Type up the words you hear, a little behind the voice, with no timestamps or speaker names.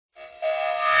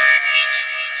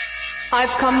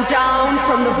I've come down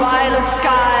from the violet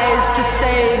skies to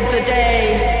save the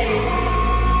day.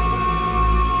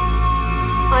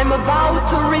 I'm about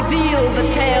to reveal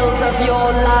the tales of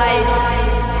your life.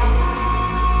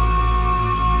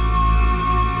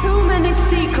 Too many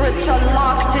secrets are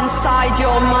locked inside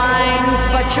your minds,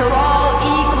 but you're all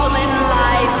equal in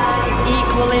life,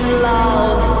 equal in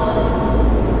love.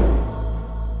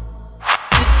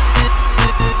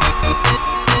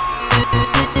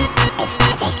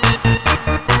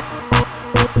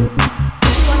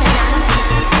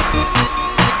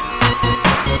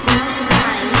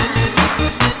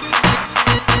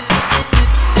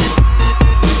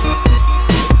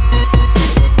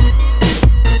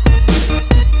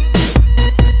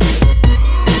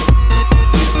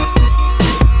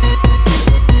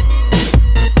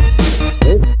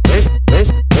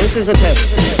 This is a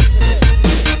test.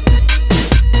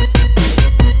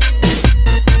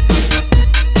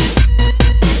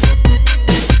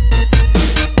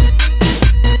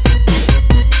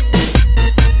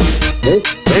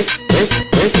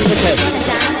 This is a test.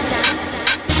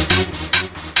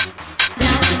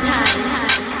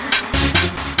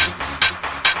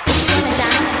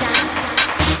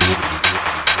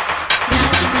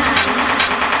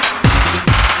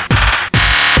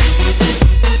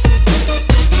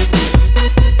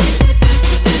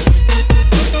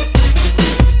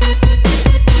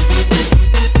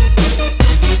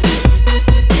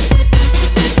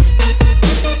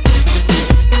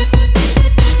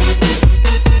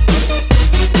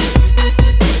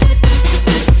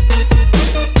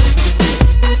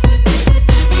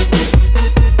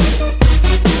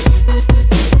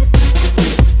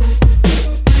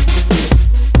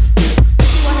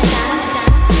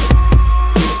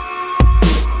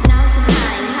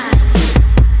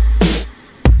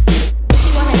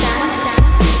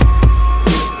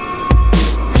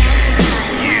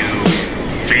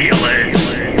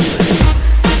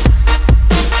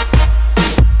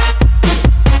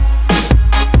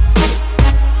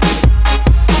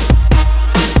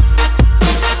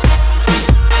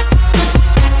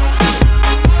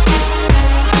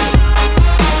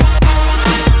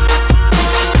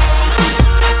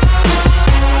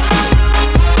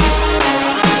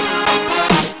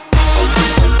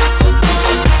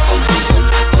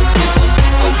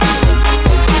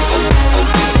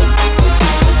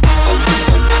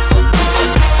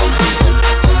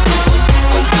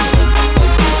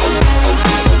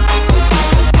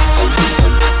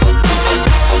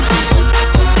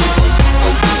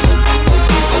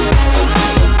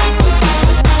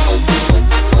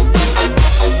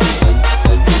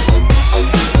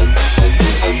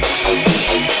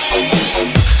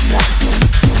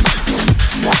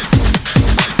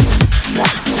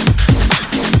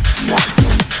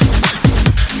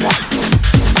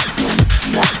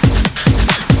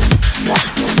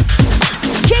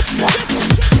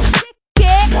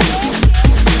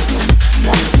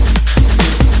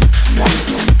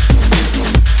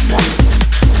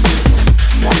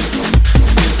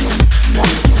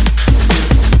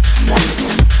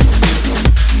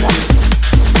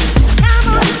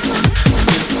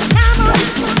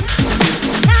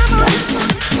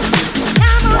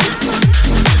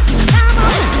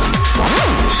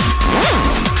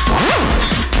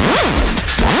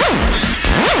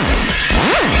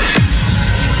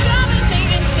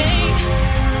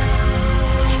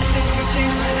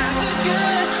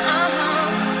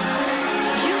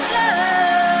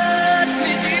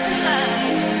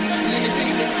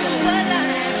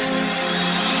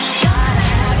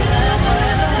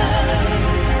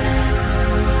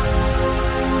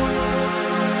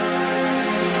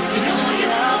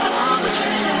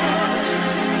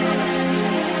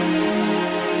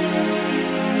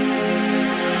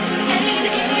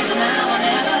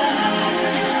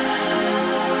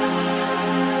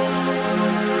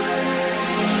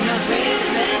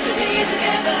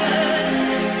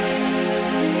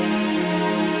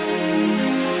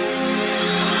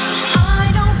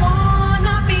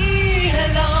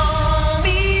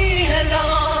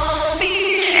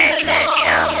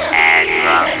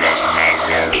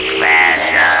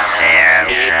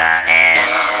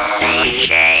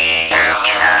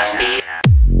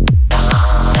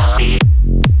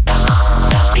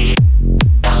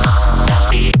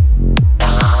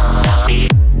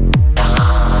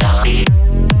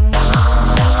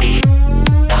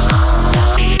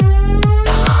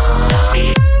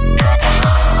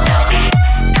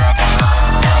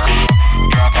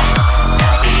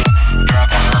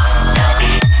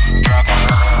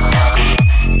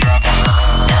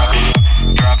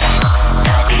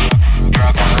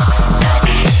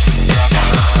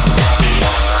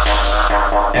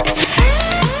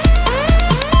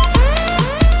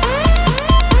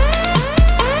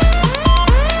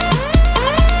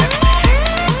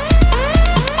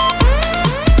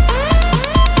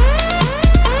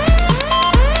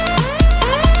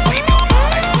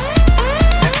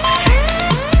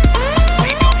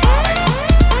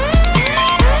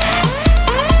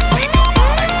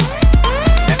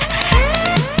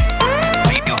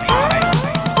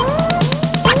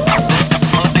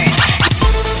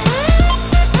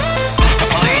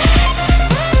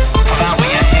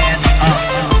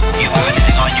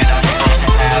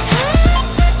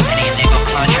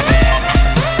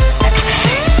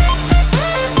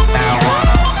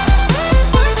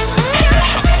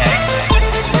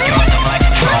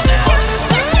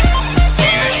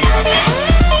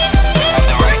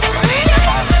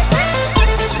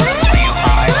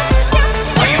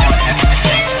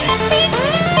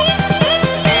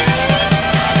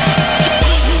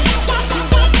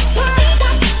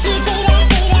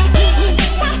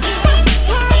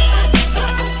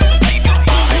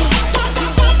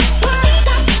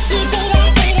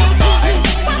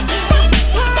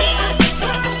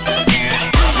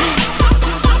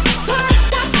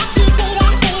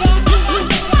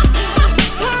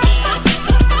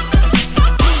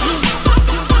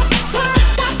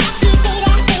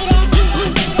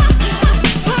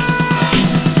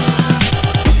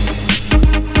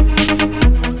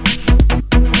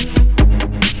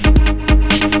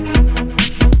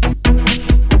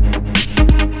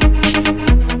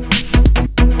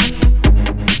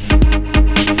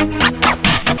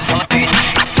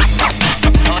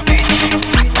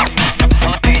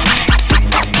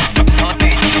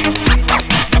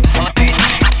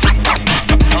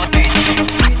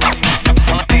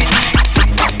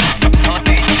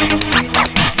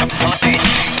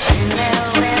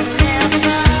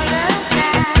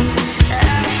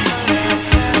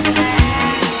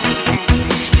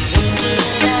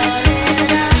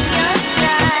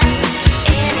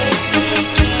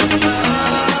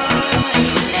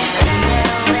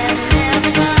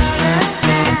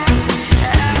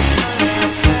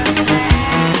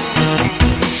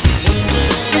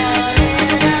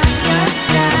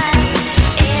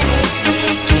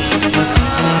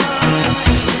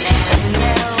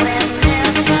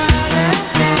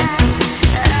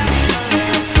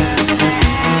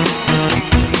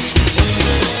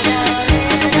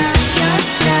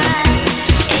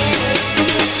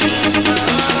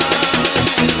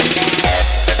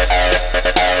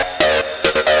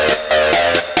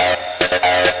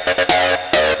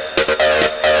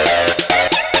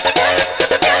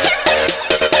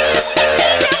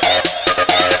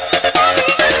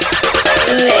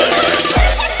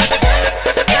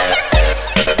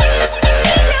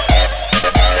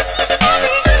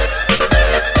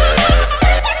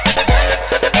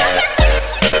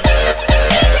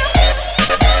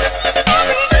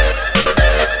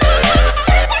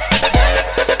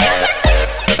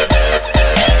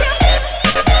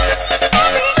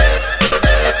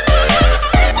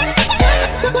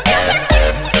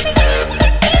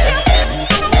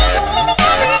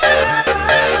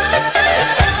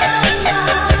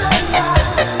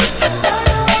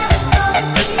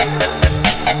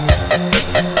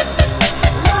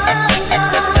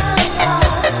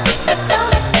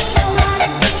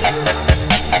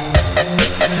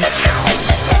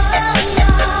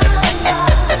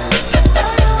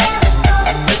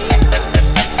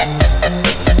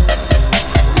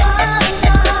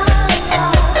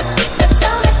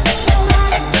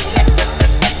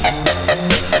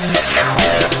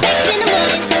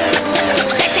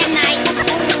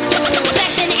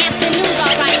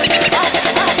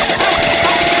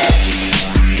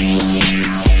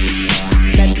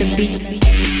 beat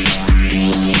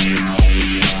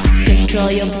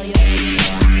control your.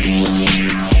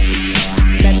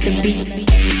 Let the beat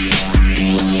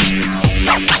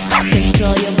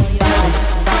control your body.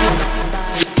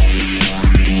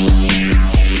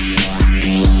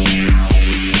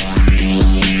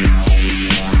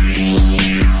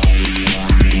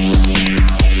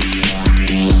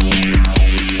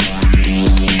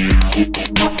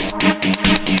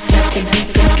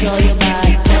 Control your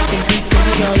body, let the beat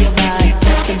control your body,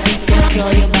 let the beat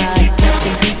control your body, let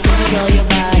the beat control your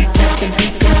body, let the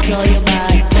beat control your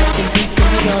body, let the beat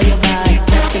control your body,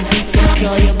 let the beat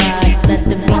control your body, let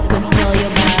the beat control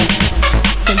your body,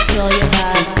 control your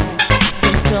body,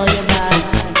 control your body,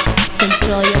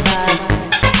 control your body.